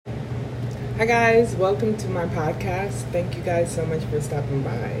Hi guys, welcome to my podcast. Thank you guys so much for stopping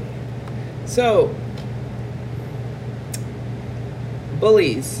by. So,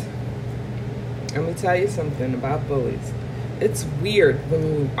 bullies. Let me tell you something about bullies. It's weird when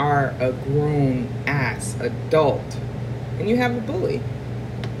you are a grown-ass adult and you have a bully.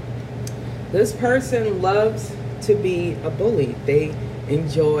 This person loves to be a bully. They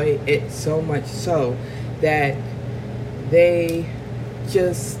enjoy it so much so that they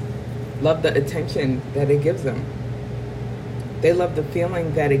just love the attention that it gives them. They love the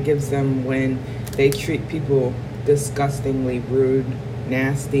feeling that it gives them when they treat people disgustingly rude,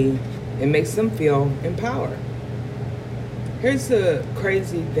 nasty. It makes them feel empowered. Here's the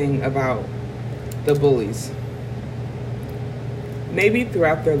crazy thing about the bullies. Maybe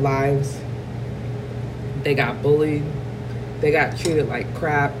throughout their lives, they got bullied. They got treated like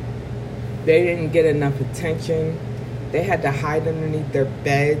crap. They didn't get enough attention. They had to hide underneath their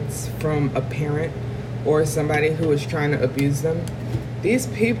beds from a parent or somebody who was trying to abuse them. These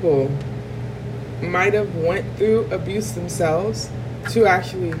people might have went through abuse themselves to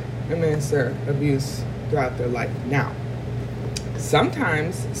actually administer abuse throughout their life. Now,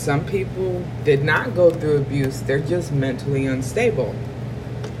 sometimes some people did not go through abuse. They're just mentally unstable.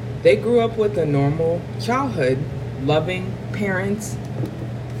 They grew up with a normal childhood, loving parents,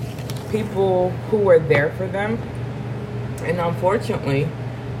 people who were there for them. And unfortunately,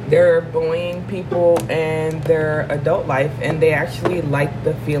 they're bullying people in their adult life, and they actually like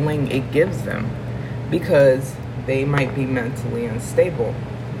the feeling it gives them because they might be mentally unstable.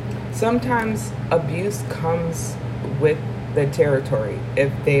 Sometimes abuse comes with the territory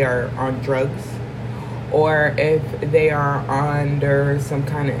if they are on drugs or if they are under some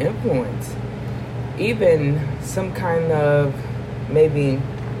kind of influence, even some kind of maybe,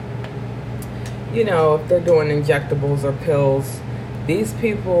 if they're doing injectables or pills. These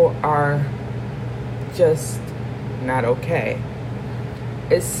people are just not okay.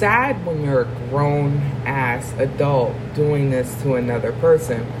 It's sad when you're a grown-ass adult doing this to another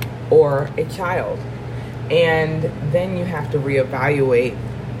person or a child. And then you have to reevaluate,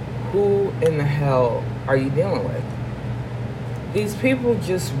 who in the hell are you dealing with? These people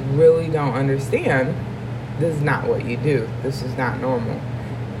just really don't understand this is not what you do. This is not normal.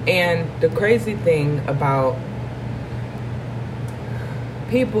 And the crazy thing about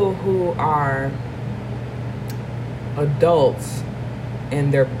people who are adults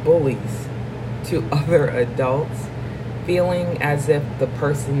and they're bullies to other adults, feeling as if the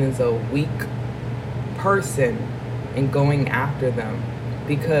person is a weak person and going after them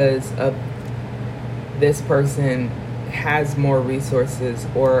because of this person has more resources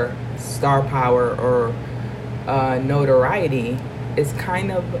or star power or notoriety, is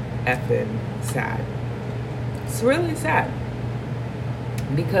kind of effing sad. It's really sad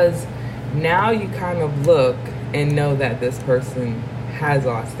because now you kind of look and know that this person has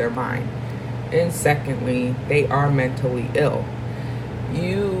lost their mind. And secondly, they are mentally ill.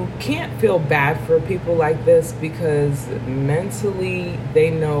 You can't feel bad for people like this because mentally they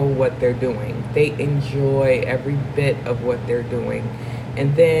know what they're doing. They enjoy every bit of what they're doing.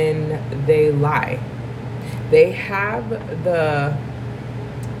 And then they lie. They have the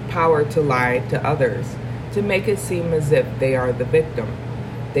power to lie to others to make it seem as if they are the victim.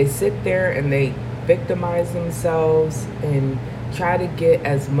 They sit there and they victimize themselves and try to get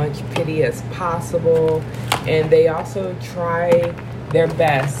as much pity as possible. And they also try their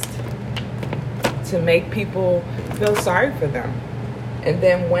best to make people feel sorry for them. And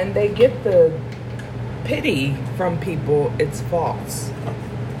then when they get the pity from people, it's false.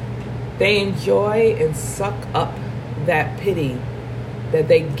 They enjoy and suck up that pity that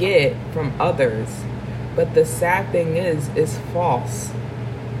they get from others. But the sad thing is, it's false.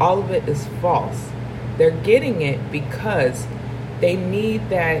 All of it is false. They're getting it because they need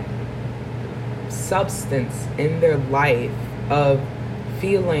that substance in their life of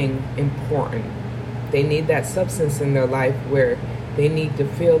feeling important. They need that substance in their life where they need to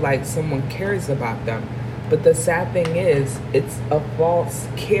feel like someone cares about them. But the sad thing is, it's a false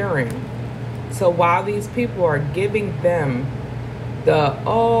caring. So while these people are giving them the,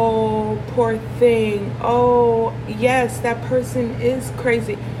 oh, poor thing, oh, yes, that person is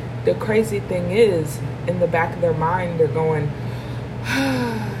crazy. The crazy thing is, in the back of their mind, they're going,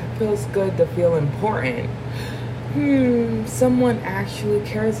 it feels good to feel important. Someone actually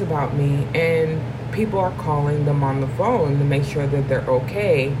cares about me, and people are calling them on the phone to make sure that they're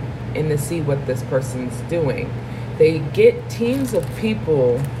okay and to see what this person's doing. They get teams of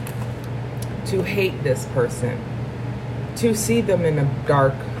people to hate this person, to see them in a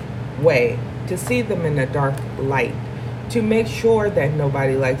dark way, to see them in a dark light, to make sure that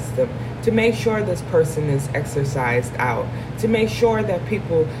nobody likes them, to make sure this person is exercised out, to make sure that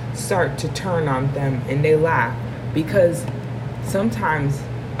people start to turn on them and they laugh. Because sometimes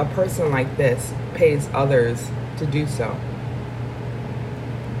a person like this pays others to do so.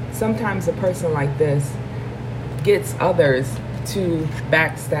 Sometimes a person like this gets others to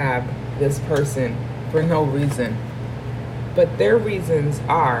backstab this person for no reason. But their reasons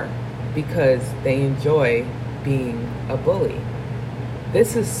are because they enjoy being a bully.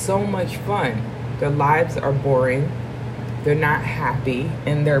 This is so much fun. Their lives are boring. They're not happy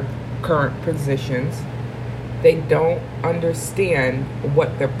in their current positions. They don't understand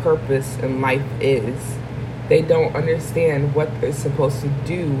what their purpose in life is. They don't understand what they're supposed to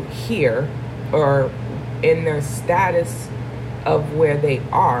do here or in their status of where they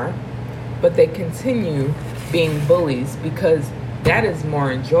are. But they continue being bullies because that is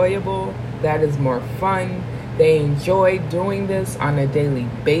more enjoyable. That is more fun. They enjoy doing this on a daily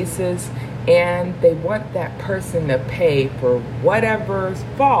basis, and they want that person to pay for whatever's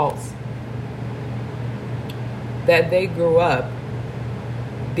faults that they grew up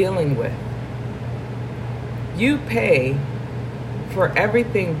dealing with. You pay for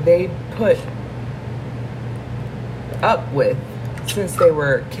everything they put up with since they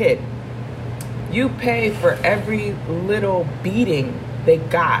were a kid. You pay for every little beating they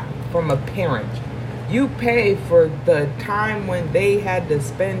got from a parent. You pay for the time when they had to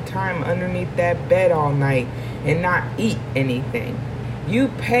spend time underneath that bed all night and not eat anything. You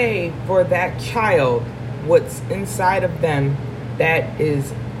pay for that child, what's inside of them that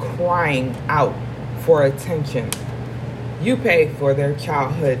is crying out for attention. You pay for their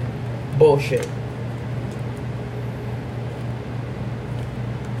childhood bullshit.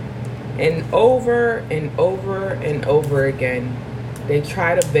 And over and over and over again, they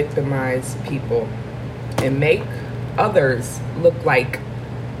try to victimize people and make others look like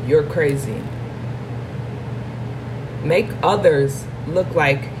you're crazy. Make others look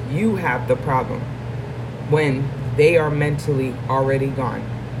like you have the problem when they are mentally already gone.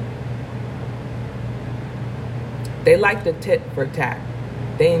 They like the tit for tat.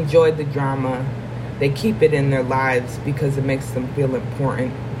 They enjoy the drama. They keep it in their lives because it makes them feel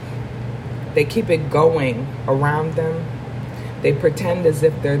important. They keep it going around them. They pretend as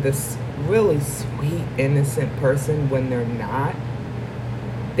if they're this really sweet, innocent person when they're not.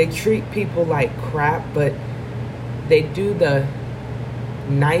 They treat people like crap, but they do the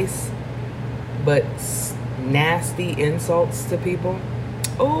nice but nasty insults to people.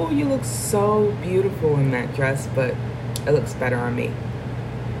 Oh, you look so beautiful in that dress, but it looks better on me.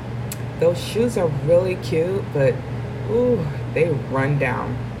 Those shoes are really cute, but ooh, they run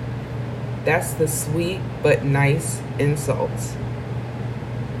down. That's the sweet but nice insults.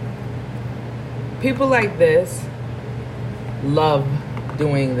 People like this love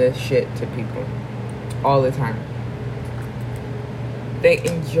doing this shit to people all the time. They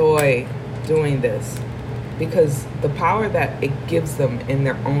enjoy doing this because the power that it gives them in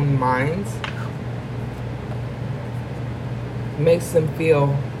their own minds makes them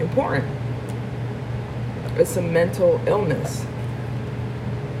feel important. It's a mental illness.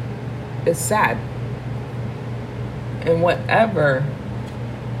 It's sad. And whatever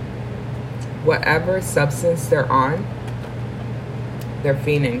substance they're on, they're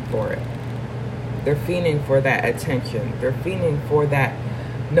fiending for it. They're fiending for that attention. They're fiending for that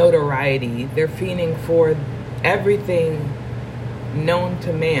notoriety. They're fiending for everything known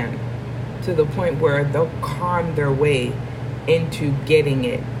to man, to the point where they'll con their way into getting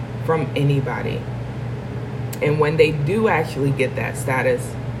it from anybody. And when they do actually get that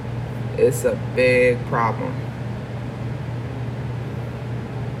status, it's a big problem.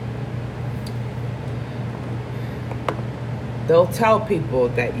 They'll tell people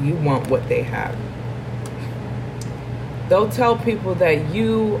that you want what they have. They'll tell people that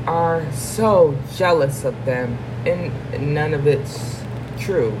you are so jealous of them, and none of it's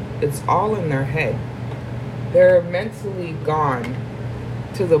true. It's all in their head. They're mentally gone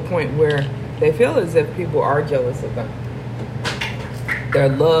to the point where they feel as if people are jealous of them. Their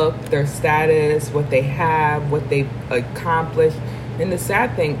look, their status, what they have, what they've accomplished. And the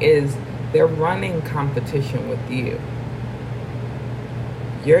sad thing is, they're running competition with you.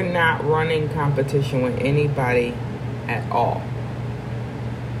 You're not running competition with anybody at all.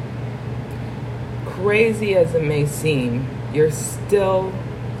 Crazy as it may seem, you're still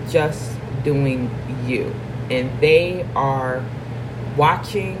just doing you. And they are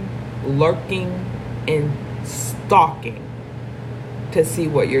watching, lurking, and stalking to see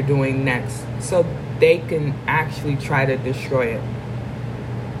what you're doing next, so they can actually try to destroy it.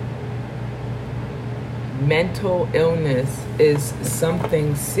 mental illness is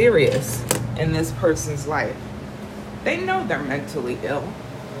something serious in this person's life. They know they're mentally ill.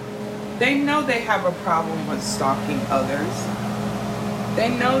 They know they have a problem with stalking others.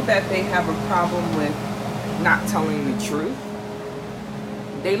 They know that they have a problem with not telling the truth.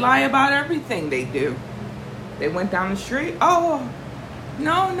 They lie about everything they do. They went down the street. Oh,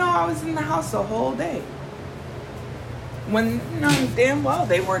 no, I was in the house the whole day. When, damn well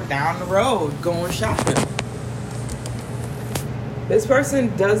they were down the road going shopping. This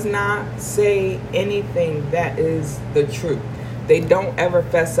person does not say anything that is the truth. They don't ever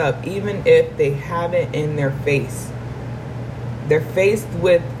fess up, even if they have it in their face. They're faced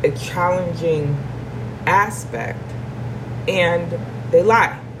with a challenging aspect and they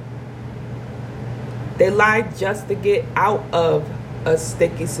lie. They lie just to get out of a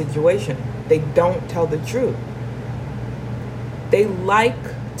sticky situation. They don't tell the truth. They like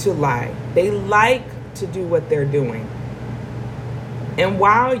to lie. They like to do what they're doing. And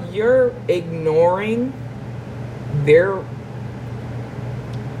while you're ignoring their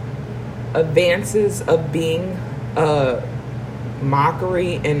advances of being a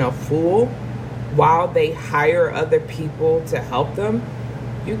mockery and a fool, while they hire other people to help them,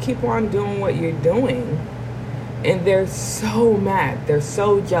 you keep on doing what you're doing. And they're so mad. They're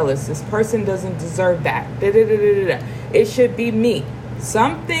so jealous. This person doesn't deserve that. It should be me.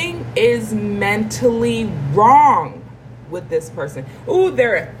 Something is mentally wrong with this person. Ooh,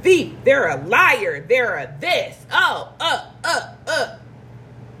 they're a thief. They're a liar. They're a this.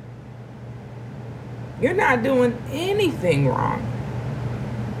 You're not doing anything wrong.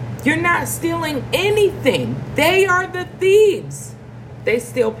 You're not stealing anything. They are the thieves. They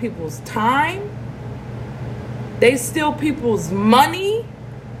steal people's time. They steal people's money.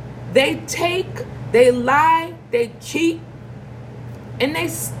 They lie, they cheat, and they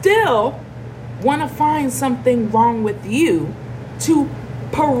still want to find something wrong with you to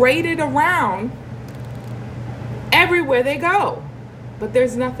parade it around everywhere they go. But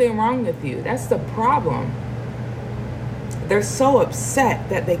there's nothing wrong with you. That's the problem. They're so upset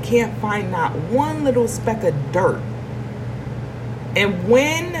that they can't find not one little speck of dirt. And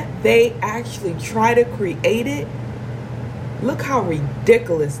when they actually try to create it, look how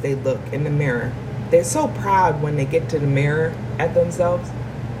ridiculous they look in the mirror. They're so proud when they get to the mirror at themselves,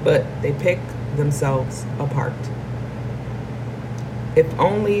 but they pick themselves apart. If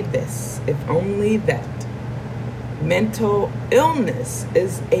only this, if only that. Mental illness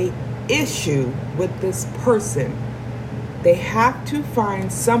is an issue with this person. They have to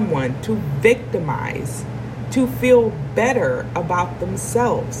find someone to victimize, to feel better about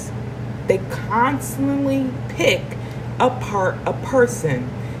themselves. They constantly pick apart a person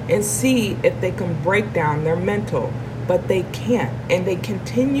and see if they can break down their mental, but they can't. And they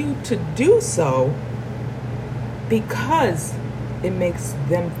continue to do so because it makes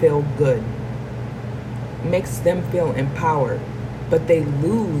them feel good, makes them feel empowered, but they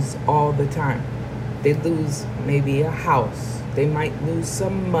lose all the time. They lose maybe a house, they might lose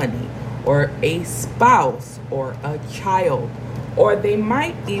some money, or a spouse, or a child, or they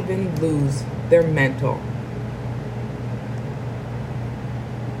might even lose their mental.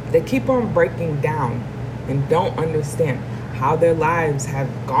 They keep on breaking down and don't understand how their lives have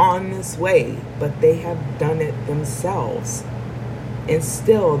gone this way, but they have done it themselves. And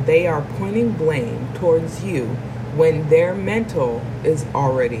still they are pointing blame towards you when their mental is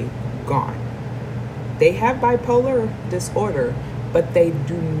already gone. They have bipolar disorder, but they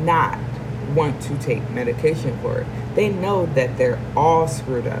do not want to take medication for it. They know that they're all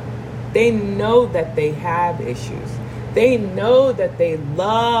screwed up. They know that they have issues. They know that they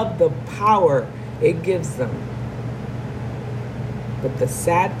love the power it gives them. But the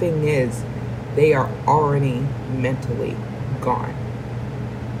sad thing is, they are already mentally gone.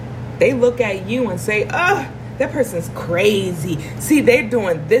 They look at you and say, that person's crazy. See, they're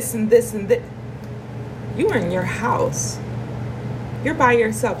doing this and this and this. You're in your house. You're by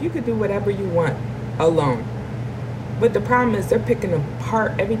yourself. You could do whatever you want alone. But the problem is they're picking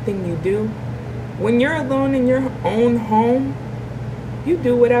apart everything you do. When you're alone in your own home, you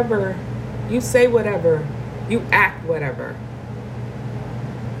do whatever, you say whatever, you act whatever.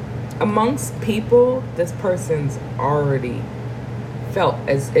 Amongst people, this person's already felt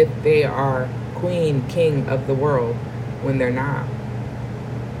as if they are queen, king of the world when they're not.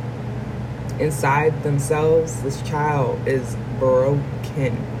 Inside themselves, this child is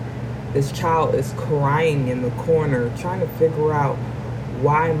broken. This child is crying in the corner, trying to figure out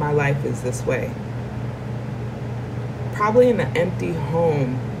why my life is this way. Probably in an empty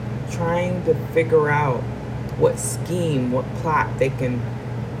home, trying to figure out what scheme, what plot they can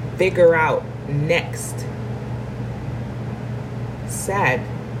figure out next. Sad.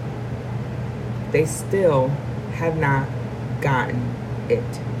 They still have not gotten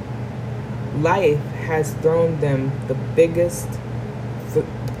it. Life has thrown them the biggest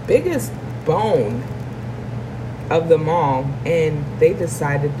bone of them all, and they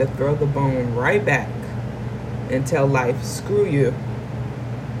decided to throw the bone right back and tell life, screw you.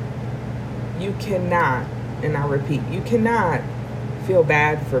 You cannot, and I repeat, you cannot feel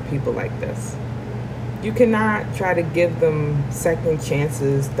bad for people like this. You cannot try to give them second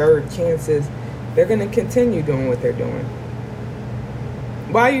chances, third chances. They're going to continue doing what they're doing.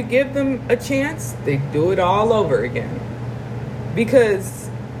 While you give them a chance, they do it all over again. Because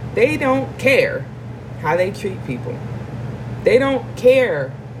they don't care how they treat people. They don't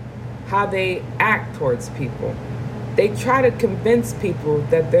care how they act towards people. They try to convince people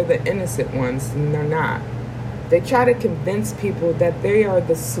that they're the innocent ones, and they're not. They try to convince people that they are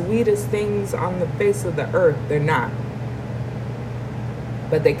the sweetest things on the face of the earth. They're not.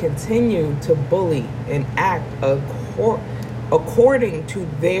 But they continue to bully and act according to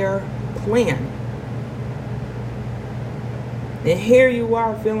their plan. And here you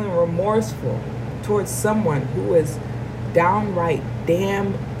are feeling remorseful towards someone who is downright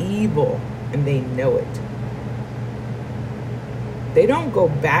damn evil, and they know it. They don't go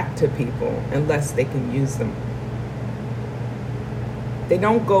back to people unless they can use them. They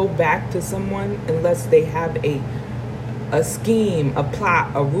don't go back to someone unless they have a scheme, a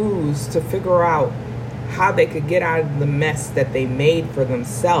plot, a ruse to figure out how they could get out of the mess that they made for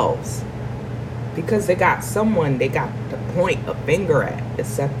themselves. Because they got someone they got to point a finger at,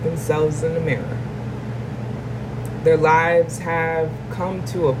 except themselves in the mirror. Their lives have come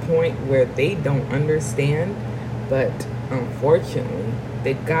to a point where they don't understand, but unfortunately,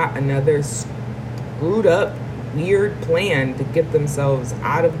 they got another screwed up, weird plan to get themselves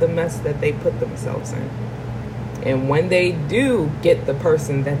out of the mess that they put themselves in. And when they do get the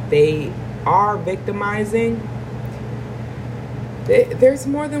person that they are victimizing, there's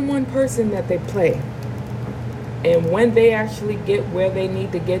more than one person that they play. And when they actually get where they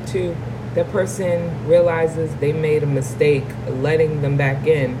need to get to, the person realizes they made a mistake letting them back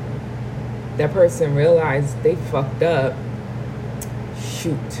in. That person realized they fucked up.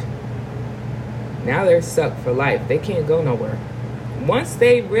 Shoot. Now they're stuck for life. They can't go nowhere. Once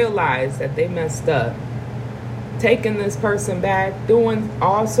they realize that they messed up, taking this person back, doing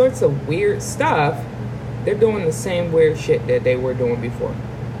all sorts of weird stuff, they're doing the same weird shit that they were doing before.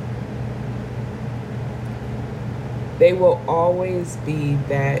 They will always be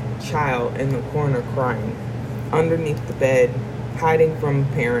that child in the corner crying, underneath the bed, hiding from a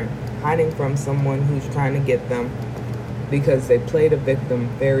parent, hiding from someone who's trying to get them, because they played a victim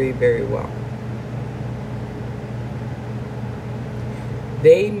very, very well.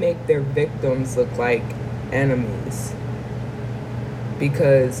 They make their victims look like enemies,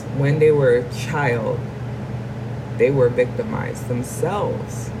 because when they were a child, they were victimized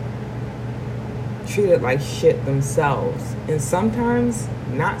themselves, treated like shit themselves, and sometimes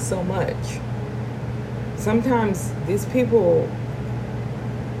not so much. Sometimes these people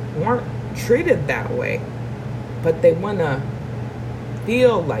weren't treated that way, but they want to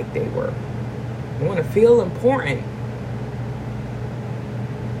feel like they were. They want to feel important.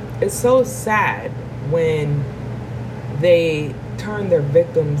 It's so sad when they turn their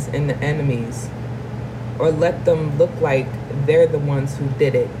victims into enemies, or let them look like they're the ones who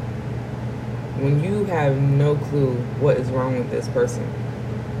did it, when you have no clue what is wrong with this person.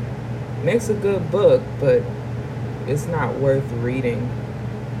 Makes a good book, but it's not worth reading,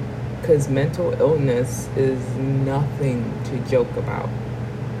 because mental illness is nothing to joke about.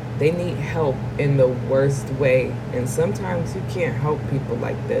 They need help in the worst way, and sometimes you can't help people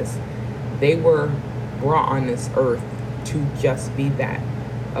like this. They were brought on this earth to just be that,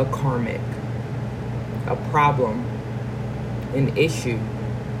 a karmic, a problem, an issue.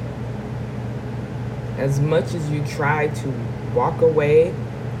 As much as you try to walk away,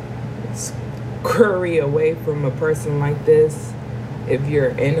 scurry away from a person like this, if you're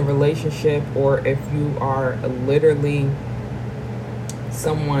in a relationship, or if you are literally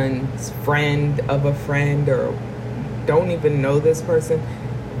someone's friend of a friend, or don't even know this person,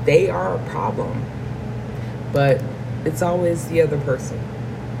 they are a problem. But it's always the other person.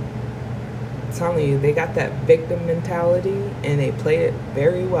 I'm telling you, they got that victim mentality, and they play it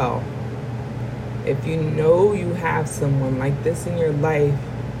very well. If you know you have someone like this in your life,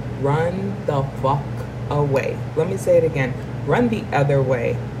 run the fuck away. Let me say it again. Run the other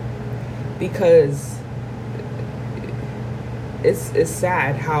way. Because it's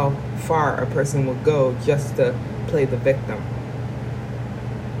sad how far a person will go just to play the victim.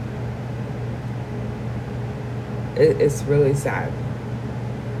 It's really sad.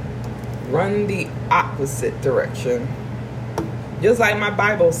 Run the opposite direction. Just like my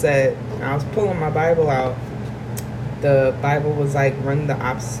Bible said. I was pulling my Bible out. The Bible was like, run the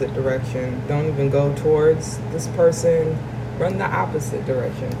opposite direction. Don't even go towards this person. Run the opposite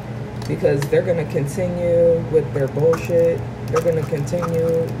direction. Because they're going to continue with their bullshit. They're going to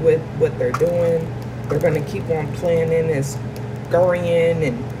continue with what they're doing. They're going to keep on planning and scurrying.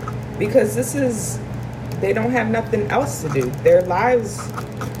 And because they don't have nothing else to do. Their lives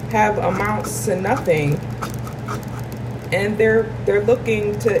have amounts to nothing. And they're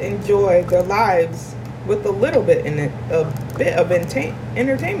looking to enjoy their lives with a little bit in it, a bit of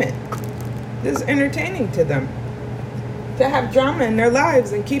entertainment. This is entertaining to them. To have drama in their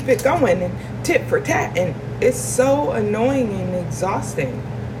lives and keep it going and tit for tat. And it's so annoying and exhausting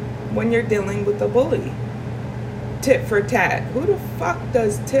when you're dealing with a bully. Tit for tat. Who the fuck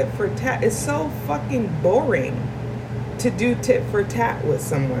does tit for tat? It's so fucking boring to do tit for tat with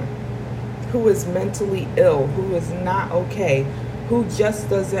someone who is mentally ill, who is not okay, who just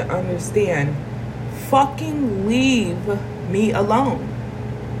doesn't understand. Fucking leave me alone.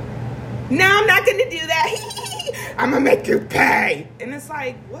 No, I'm not gonna do that. I'm gonna make you pay. And it's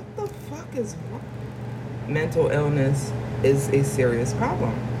like, what the fuck is wrong? Mental illness is a serious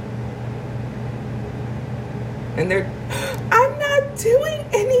problem. And I'm not doing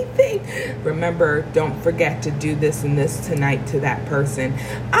anything. Remember, don't forget to do this and this tonight to that person.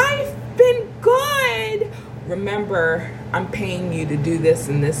 I've been good. Remember, I'm paying you to do this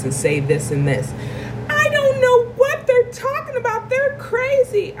and this and say this and this. I don't know what they're talking about. They're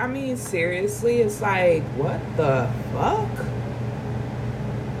crazy. I mean, seriously, it's like, what the fuck?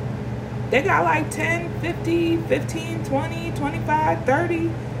 They got like 10, 50, 15, 20, 25,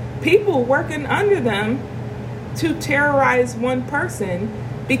 30 people working under them to terrorize one person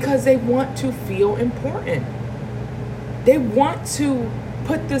because they want to feel important. They want to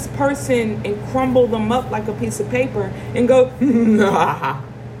put this person and crumble them up like a piece of paper and go, nah.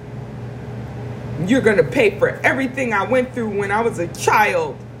 You're going to pay for everything I went through when I was a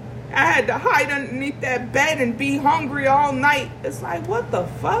child. I had to hide underneath that bed and be hungry all night. It's like, what the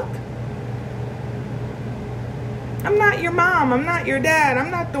fuck? I'm not your mom. I'm not your dad.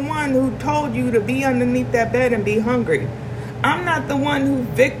 I'm not the one who told you to be underneath that bed and be hungry. I'm not the one who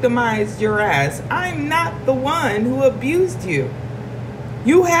victimized your ass. I'm not the one who abused you.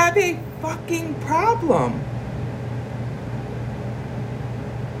 You have a fucking problem.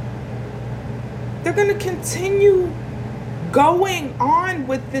 They're going to continue going on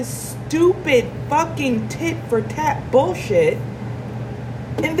with this stupid fucking tit for tat bullshit.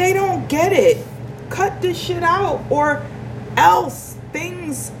 And they don't get it. Cut this shit out, or else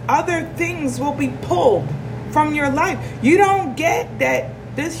other things will be pulled from your life. You don't get that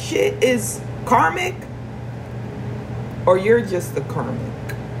this shit is karmic, or you're just the karmic.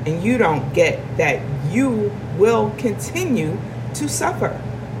 And you don't get that you will continue to suffer.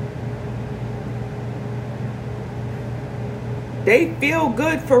 They feel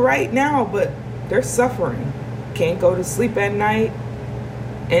good for right now, but they're suffering. Can't go to sleep at night.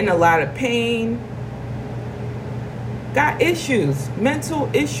 In a lot of pain. Got issues, mental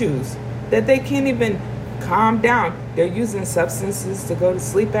issues, that they can't even calm down. They're using substances to go to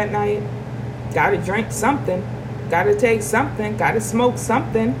sleep at night. Gotta drink something. Gotta take something. Gotta smoke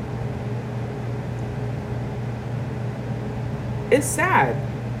something. It's sad.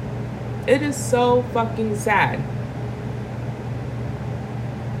 It is so fucking sad.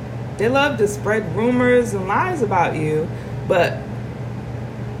 They love to spread rumors and lies about you, but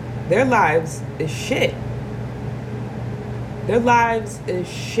their lives is shit. Their lives is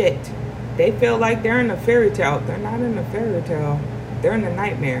shit. They feel like they're in a fairy tale. They're not in a fairy tale. They're in a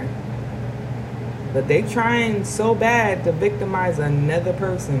nightmare. But they trying so bad to victimize another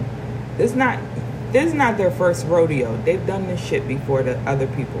person. This is not their first rodeo. They've done this shit before to other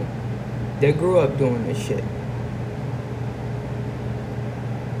people. They grew up doing this shit.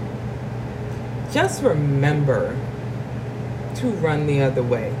 Just remember to run the other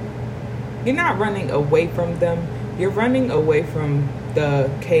way. You're not running away from them. You're running away from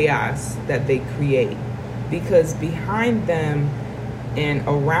the chaos that they create. Because behind them and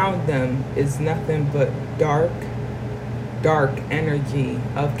around them is nothing but dark energy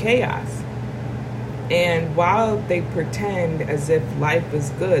of chaos. And while they pretend as if life is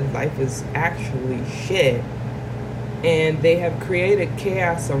good, life is actually shit. And they have created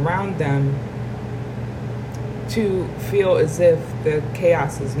chaos around them to feel as if the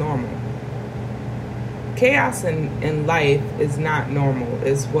chaos is normal. Chaos in life is not normal.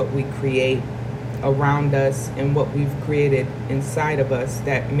 It's what we create around us and what we've created inside of us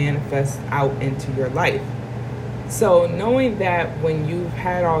that manifests out into your life. So knowing that when you've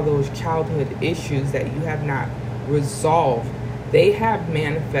had all those childhood issues that you have not resolved, they have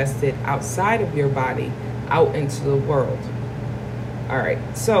manifested outside of your body, out into the world. All right.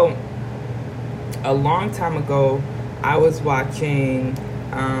 So a long time ago, I was watching,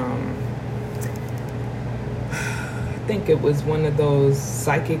 I think it was one of those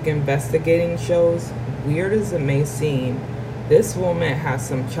psychic investigating shows. Weird as it may seem, this woman has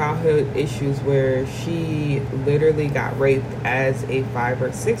some childhood issues where she literally got raped as a 5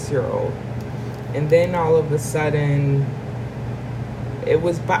 or 6 year old. And then all of a sudden,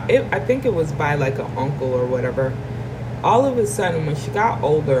 I think it was by like an uncle or whatever. All of a sudden, when she got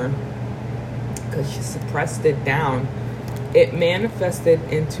older, because she suppressed it down, it manifested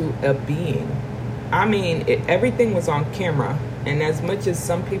into a being. I mean, everything was on camera. And as much as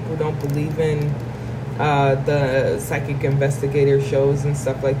some people don't believe in the psychic investigator shows and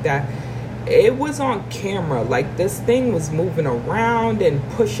stuff like that, it was on camera. Like, this thing was moving around and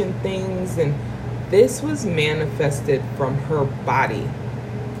pushing things, and this was manifested from her body.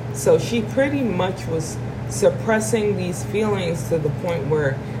 So she pretty much was suppressing these feelings to the point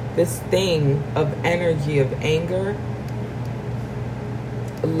where this thing of energy of anger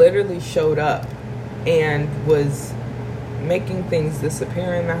literally showed up and was making things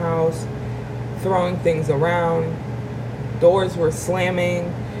disappear in the house, throwing things around, doors were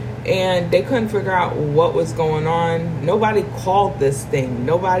slamming, and they couldn't figure out what was going on. Nobody called this thing.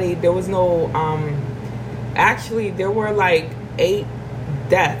 There was no, actually there were like 8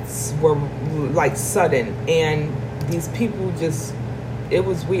 deaths were like sudden, and these people just, it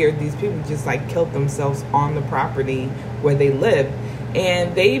was weird. These people just like killed themselves on the property where they lived.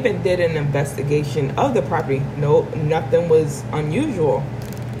 And they even did an investigation of the property. No, nothing was unusual.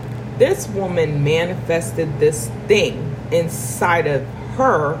 This woman manifested this thing inside of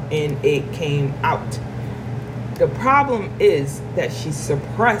her, and it came out. The problem is that she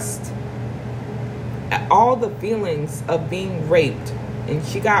suppressed all the feelings of being raped. And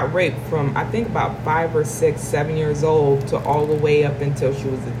she got raped from, I think, about 5 or 6, 7 years old to all the way up until she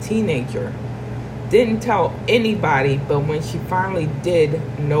was a teenager. Didn't tell anybody, but when she finally did,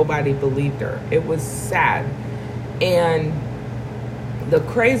 nobody believed her. It was sad. And the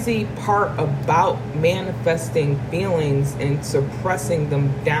crazy part about manifesting feelings and suppressing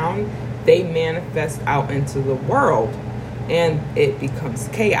them down, they manifest out into the world, and it becomes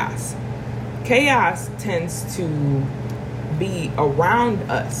chaos. Chaos tends to be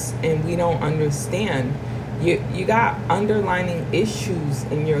around us, and we don't understand. You got underlying issues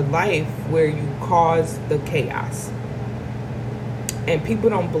in your life where you cause the chaos. And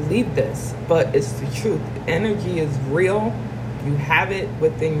people don't believe this, but it's the truth. Energy is real. You have it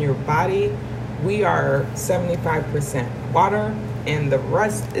within your body. We are 75% water, and the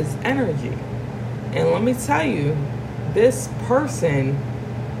rest is energy. And let me tell you, this person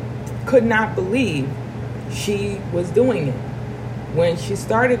could not believe she was doing it. When she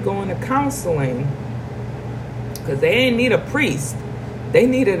started going to counseling, because they didn't need a priest, they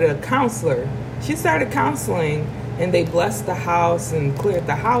needed a counselor. She started counseling, and they blessed the house and cleared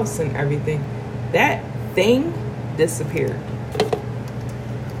the house and everything. That thing disappeared.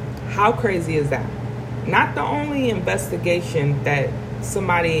 How crazy is that? Not the only investigation that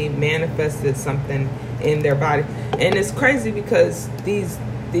somebody manifested something in their body. And it's crazy because these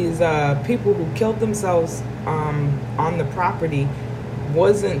people who killed themselves on the property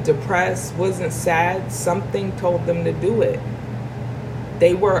wasn't depressed, wasn't sad. Something told them to do it.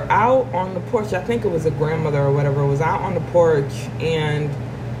 They were out on the porch. I think it was a grandmother or whatever was out on the porch and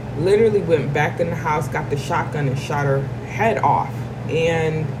literally went back in the house, got the shotgun and shot her head off.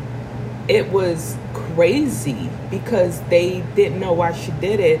 And it was crazy because they didn't know why she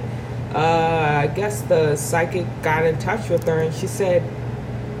did it. I guess the psychic got in touch with her, and she said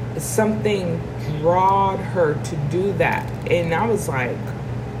something drawed her to do that. And I was like,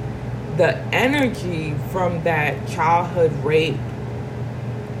 the energy from that childhood rape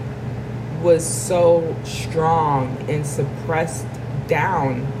was so strong and suppressed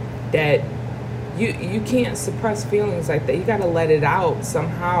down that you can't suppress feelings like that. You got to let it out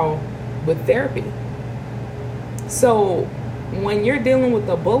somehow with therapy. So when you're dealing with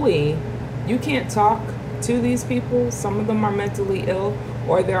a bully, you can't talk to these people. Some of them are mentally ill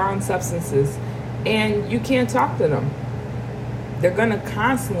or they're on substances, and you can't talk to them. They're going to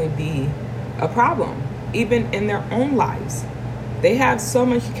constantly be a problem, even in their own lives. They have so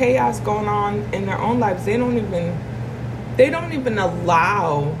much chaos going on in their own lives. They don't even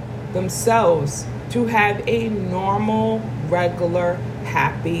allow themselves to have a normal, regular,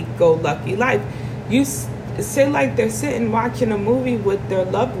 happy-go-lucky life. You say like they're sitting watching a movie with their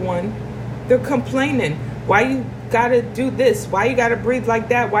loved one, they're complaining. Why you gotta do this? Why you gotta breathe like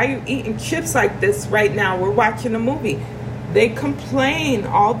that? Why you eating chips like this right now? We're watching a movie. They complain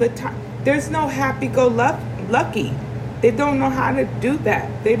all the time. There's no happy-go-lucky. They don't know how to do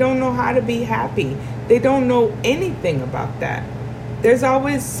that. They don't know how to be happy. They don't know anything about that. There's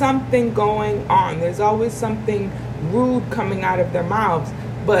always something going on. There's always something rude coming out of their mouths.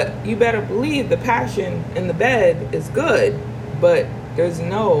 But you better believe the passion in the bed is good, but there's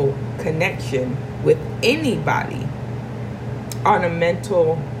no connection with anybody on a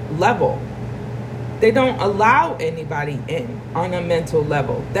mental level. They don't allow anybody in on a mental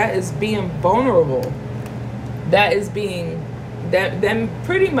level. That is being vulnerable. That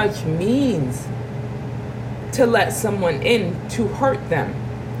pretty much means to let someone in to hurt them.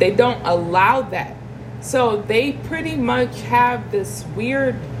 They don't allow that. So they pretty much have this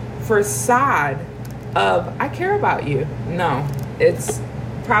weird facade of, I care about you. No, it's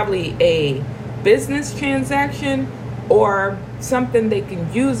probably a business transaction or something they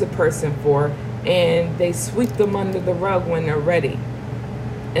can use a person for, and they sweep them under the rug when they're ready.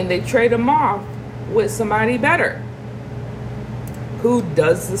 And they trade them off with somebody better who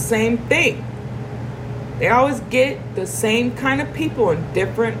does the same thing. They always get the same kind of people in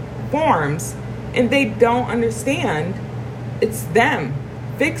different forms, and they don't understand it's them.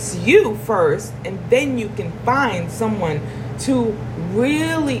 Fix you first, and then you can find someone to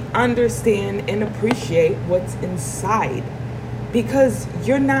really understand and appreciate what's inside. Because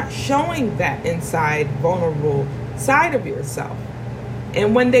you're not showing that inside vulnerable side of yourself.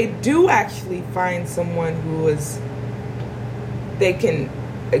 And when they do actually find someone they can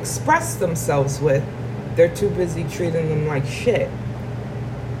express themselves with, they're too busy treating them like shit.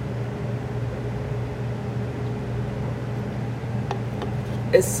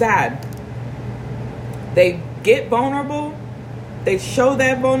 It's sad. They get vulnerable, they show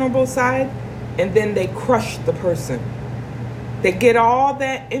that vulnerable side, and then they crush the person. They get all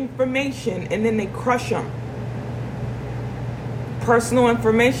that information and then they crush them. Personal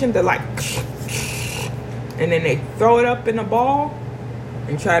information, they're like, and then they throw it up in a ball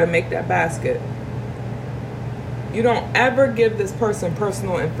and try to make that basket. You don't ever give this person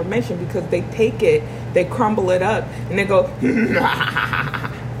personal information, because they take it, they crumble it up, and they go,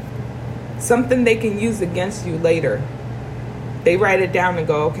 something they can use against you later. They write it down and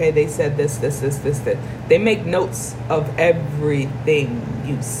go, okay, they said this. They make notes of everything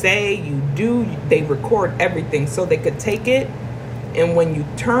you say, you do. They record everything so they could take it, and when you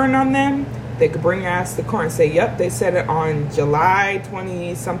turn on them, they could bring your ass to court and say, yep, they said it on July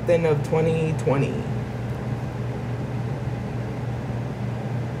 20-something of 2020.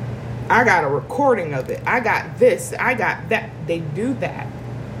 I got a recording of it. I got this. I got that. They do that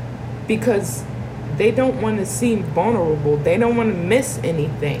because they don't want to seem vulnerable. They don't want to miss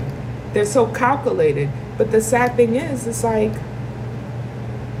anything. They're so calculated. But the sad thing is, it's like,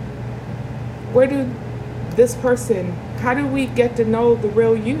 how do we get to know the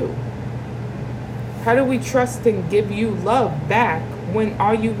real you? How do we trust and give you love back when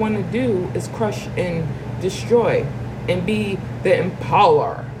all you want to do is crush and destroy and be the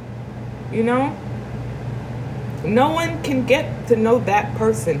impaler? You know? No one can get to know that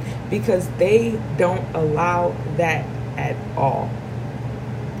person because they don't allow that at all.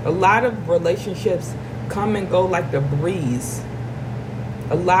 A lot of relationships come and go like the breeze.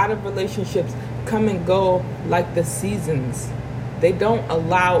 A lot of relationships come and go like the seasons. They don't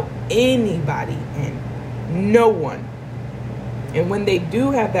allow anybody in. No one. And when they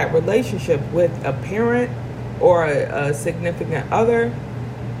do have that relationship with a parent or a significant other,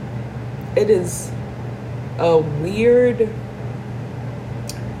 it is a weird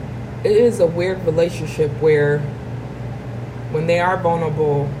relationship where when they are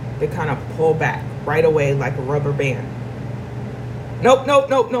vulnerable, they kind of pull back right away like a rubber band. Nope.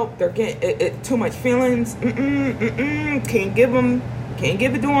 They're getting too much feelings. Can't give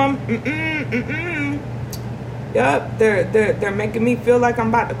it to them. Yup, they're making me feel like I'm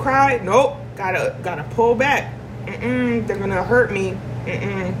about to cry. Nope, gotta pull back. They're gonna hurt me.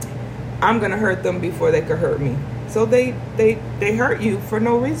 I'm gonna hurt them before they could hurt me. So they hurt you for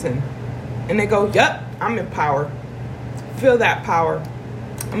no reason, and they go, yup, I'm in power. Feel that power.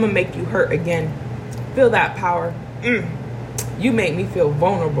 I'm gonna make you hurt again. Feel that power. You make me feel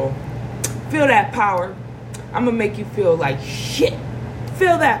vulnerable. Feel that power. I'm gonna make you feel like shit.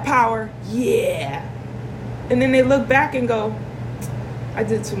 Feel that power. Yeah. And then they look back and go, I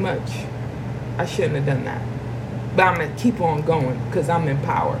did too much. I shouldn't have done that. But I'm gonna keep on going because I'm in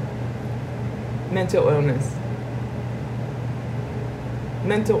power. Mental illness.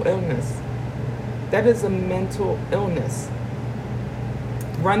 Mental illness. That is a mental illness.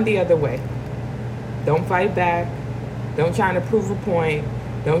 Run the other way. Don't fight back. Don't try to prove a point.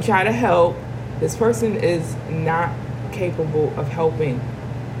 Don't try to help. This person is not capable of helping.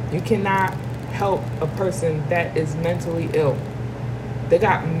 You cannot help a person that is mentally ill. They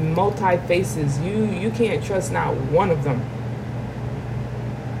got multi-faces. You can't trust not one of them.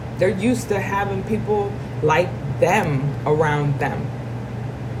 They're used to having people like them around them.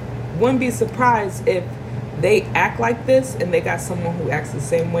 Wouldn't be surprised if they act like this and they got someone who acts the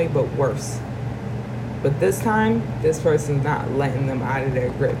same way but worse. But this time, this person's not letting them out of their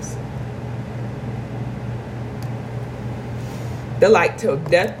grips. They're like, till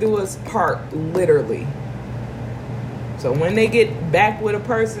death do us part, literally. So when they get back with a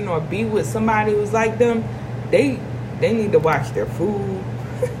person or be with somebody who's like them, they need to watch their food.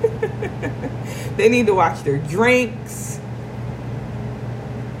 They need to watch their drinks.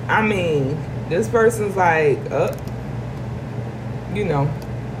 I mean, this person's like,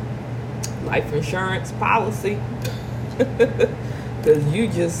 life insurance policy. Because you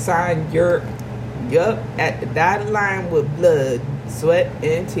just signed at the dotted line with blood, sweat,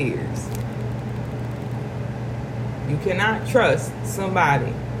 and tears. You cannot trust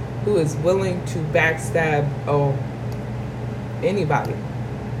somebody who is willing to backstab anybody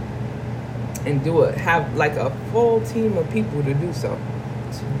and do it. Have like a full team of people to do so.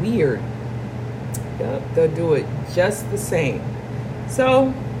 It's weird. Yep, they'll do it just the same.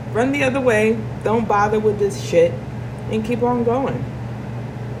 So run the other way. Don't bother with this shit and keep on going.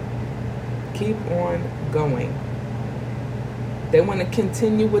 Keep on going. They want to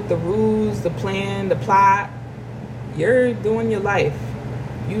continue with the rules, the plan, the plot. You're doing your life.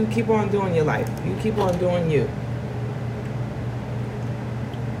 You keep on doing your life. You keep on doing you.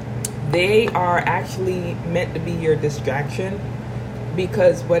 They are actually meant to be your distraction,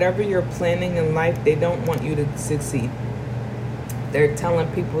 because whatever you're planning in life, they don't want you to succeed. They're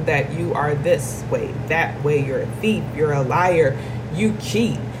telling people that you are this way, that way. You're a thief. You're a liar. You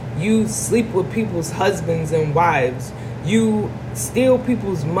cheat. You sleep with people's husbands and wives. You steal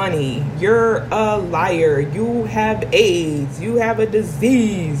people's money. You're a liar. You have AIDS. You have a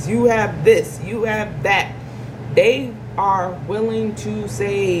disease. You have this. You have that. They are willing to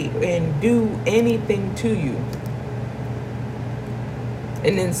say and do anything to you.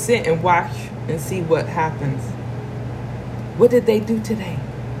 And then sit and watch and see what happens. What did they do today?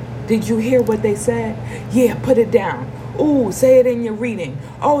 Did you hear what they said? Yeah, put it down. Ooh, say it in your reading.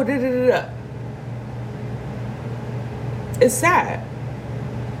 Oh, da-da-da-da. It's sad.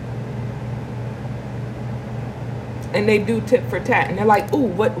 And they do tit for tat. And they're like, ooh,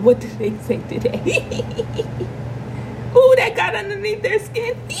 what did they say today? Ooh, that got underneath their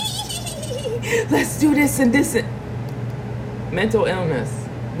skin. Let's do this and this. Mental illness.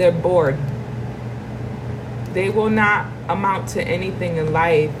 They're bored. They will not amount to anything in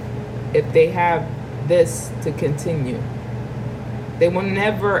life if they have this to continue. They will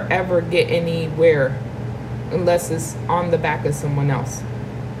never, ever get anywhere unless it's on the back of someone else.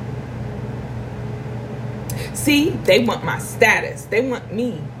 See, they want my status. They want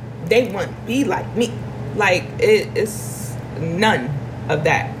me. They want to be like me. Like, it's none of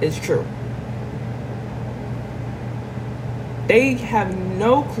that is true. They have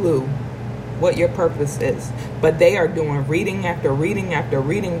no clue what your purpose is, but they are doing reading after reading after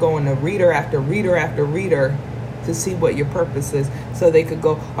reading, going to reader after reader after reader to see what your purpose is, so they could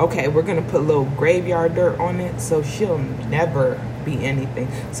go, okay, we're going to put a little graveyard dirt on it, so she'll never be anything,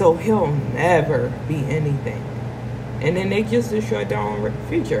 so he'll never be anything. And then they just destroy their own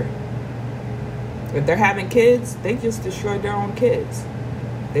future. If they're having kids, they just destroy their own kids.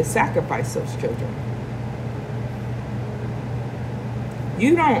 They sacrifice those children.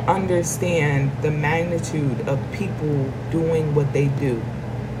 You don't understand the magnitude of people doing what they do.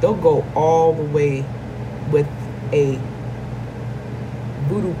 They'll go all the way with a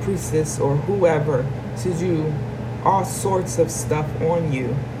voodoo priestess or whoever to do all sorts of stuff on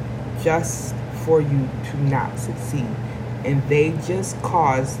you just for you to not succeed. And they just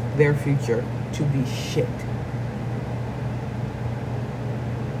cause their future to be shit.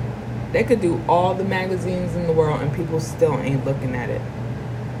 They could do all the magazines in the world and people still ain't looking at it.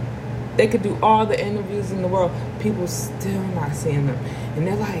 They could do all the interviews in the world, people still not seeing them. And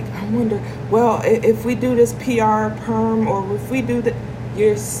they're like, I wonder, well, if we do this PR perm, or if we do that,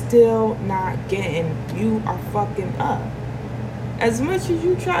 you're still not getting, you are fucking up. As much as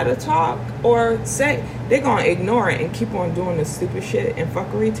you try to talk or say, they're going to ignore it and keep on doing the stupid shit and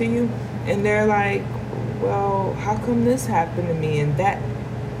fuckery to you. And they're like, well, how come this happened to me and that?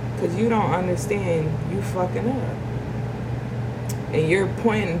 Because you don't understand, you fucking up. And you're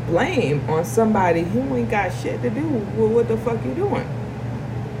pointing blame on somebody who ain't got shit to do with what the fuck you doing.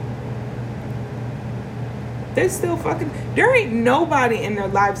 They still fucking, there ain't nobody in their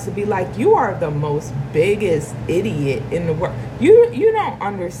lives to be like, you are the most biggest idiot in the world. You don't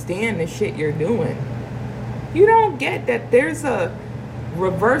understand the shit you're doing. You don't get that there's a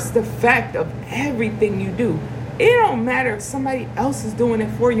reversed effect of everything you do. It don't matter if somebody else is doing it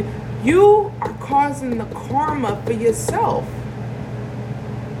for you. You are causing the karma for yourself.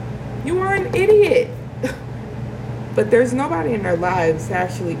 You are an idiot. But there's nobody in their lives to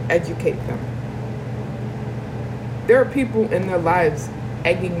actually educate them. There are people in their lives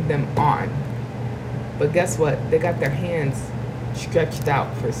egging them on. But guess what? They got their hands stretched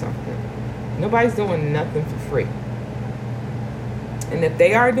out for something. Nobody's doing nothing for free. And if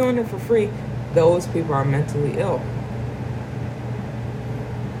they are doing it for free, those people are mentally ill.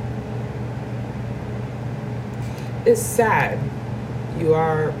 It's sad you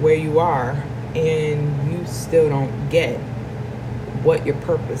are where you are and you still don't get what your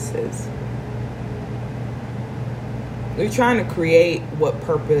purpose is. You're trying to create what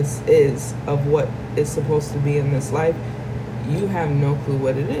purpose is of what is supposed to be in this life. You have no clue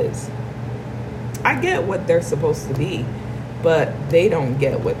what it is. I get what they're supposed to be, but they don't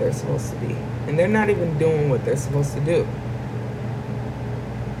get what they're supposed to be. And they're not even doing what they're supposed to do.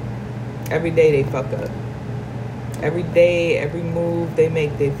 Every day they fuck up. Every day, every move they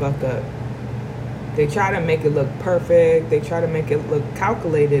make, they fuck up. They try to make it look perfect. They try to make it look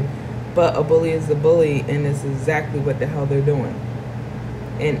calculated. But a bully is a bully, and it's exactly what the hell they're doing.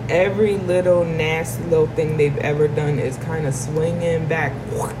 And every little nasty little thing they've ever done is kind of swinging back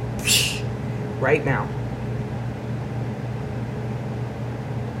right now.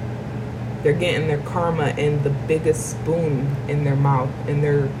 They're getting their karma in the biggest spoon in their mouth, and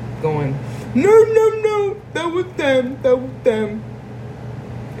they're going, no, that was them.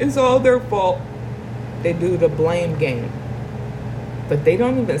 It's all their fault. They do the blame game. But they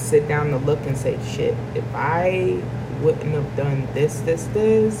don't even sit down to look and say, shit, if I wouldn't have done this,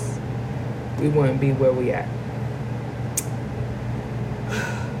 we wouldn't be where we at.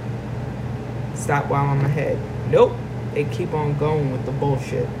 Stop while I'm ahead. Nope. They keep on going with the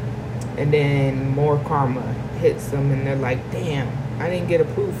bullshit. And then more karma hits them and they're like, damn, I didn't get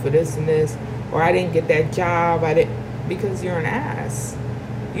approved for this and this. Or I didn't get that job. Because you're an ass.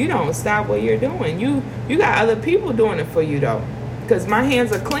 You don't stop what you're doing. You got other people doing it for you though. Because my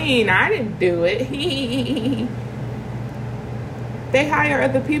hands are clean. I didn't do it. They hire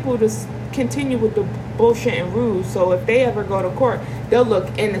other people to continue with the bullshit and rules. So if they ever go to court, they'll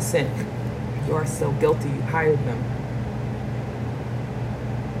look innocent. You are so guilty. You hired them.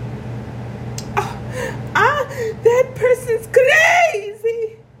 That person's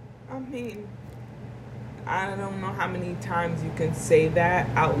crazy. I mean, I don't know how many times you can say that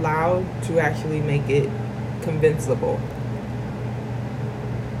out loud to actually make it convincible.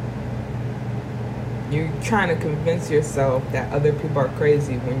 You're trying to convince yourself that other people are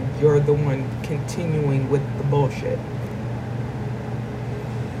crazy when you're the one continuing with the bullshit.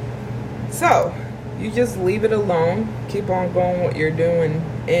 So, you just leave it alone. Keep on going what you're doing.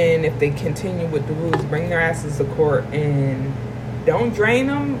 And if they continue with the rules, bring their asses to court and don't drain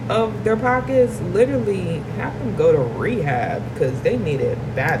them of their pockets. Literally have them go to rehab because they need it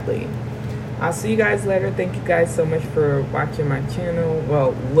badly. I'll see you guys later. Thank you guys so much for watching my channel.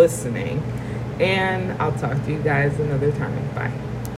 Well, listening. And I'll talk to you guys another time. Bye.